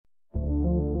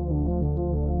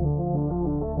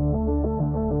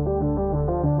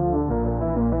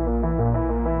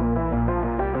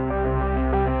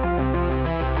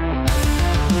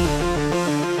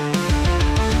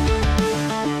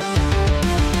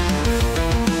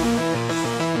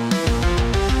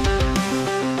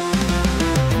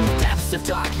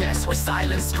where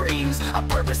silence screams. A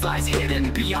purpose lies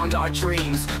hidden beyond our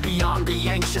dreams, beyond the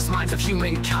anxious minds of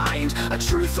humankind. A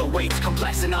truth awaits,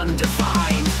 complex and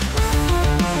undefined.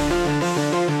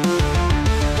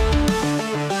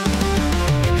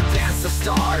 In the dance of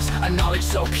stars, a knowledge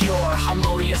so pure,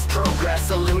 harmonious progress,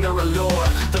 a lunar allure.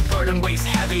 The burden weighs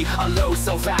heavy, a load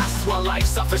so vast, while life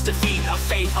suffers defeat, a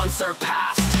fate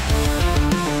unsurpassed.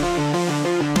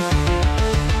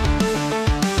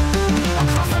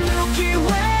 Across the Milky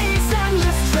Way's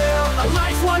endless trail, a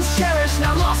life once cherished,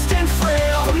 now lost and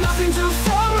frail. From nothing to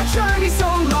form, a journey so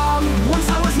long. Once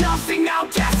I was nothing, now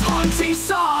death's haunting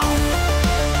song.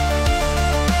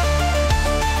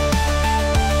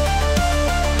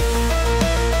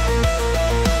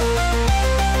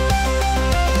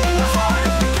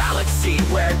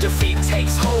 Where defeat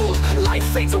takes hold, life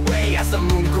fades away as the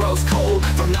moon grows cold.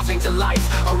 From nothing to life,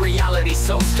 a reality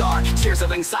so stark. Tears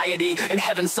of anxiety, in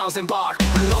heaven's songs embark.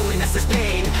 Loneliness is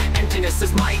pain, emptiness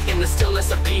is might. In the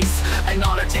stillness of peace, an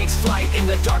honor takes flight. In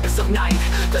the darkness of night,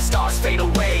 the stars fade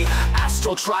away.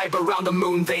 Astral tribe, around the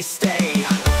moon they stay.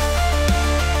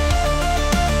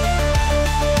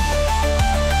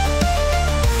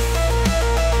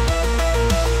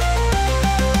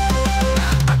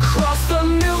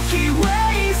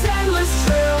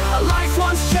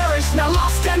 Now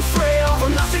lost and frail,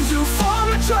 from nothing to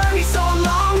form, a journey so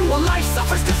long. While life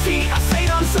suffers defeat, a fate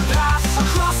unsurpassed.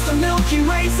 Across the Milky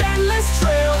Way's endless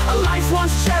trail, a life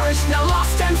once cherished, now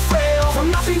lost and frail. From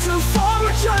nothing to form,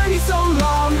 a journey so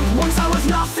long. Once I was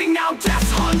nothing, now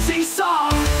death's haunting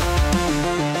song.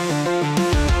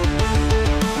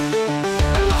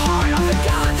 In the heart of the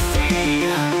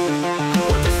galaxy,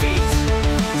 where defeat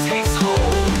takes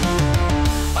hold.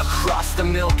 Across the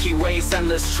Milky Way's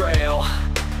endless trail,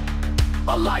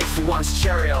 a life once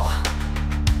cherished,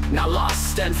 now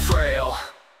lost and frail.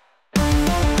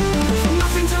 From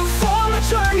nothing to form, a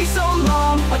journey so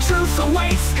long. A truth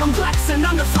awaits, complex and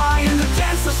undefined. In the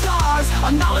dance of stars,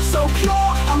 a knowledge so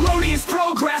pure, harmonious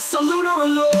progress, a lunar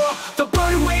allure. The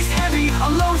burden weighs heavy, a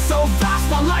load so vast,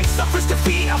 while life suffers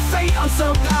defeat, a fate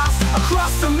unsurpassed.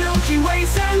 Across the Milky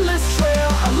Way's endless trail,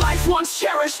 a life once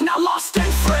cherished, now lost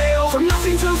and frail. From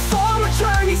nothing to form, a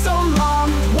journey so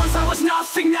long. Once I was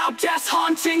nothing, now death's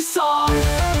haunting song.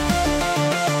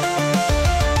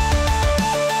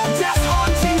 Death's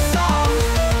haunting song.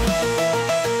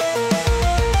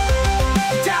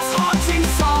 Death's haunting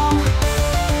song.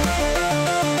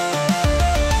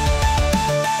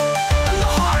 In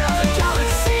the heart of the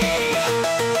galaxy,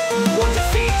 one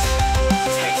defeat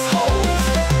takes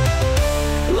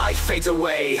hold. Life fades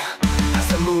away as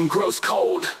the moon grows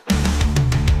cold.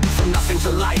 From nothing to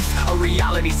life, a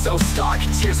reality so stark.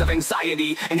 Tears of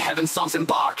anxiety, in heaven's songs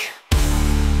embark.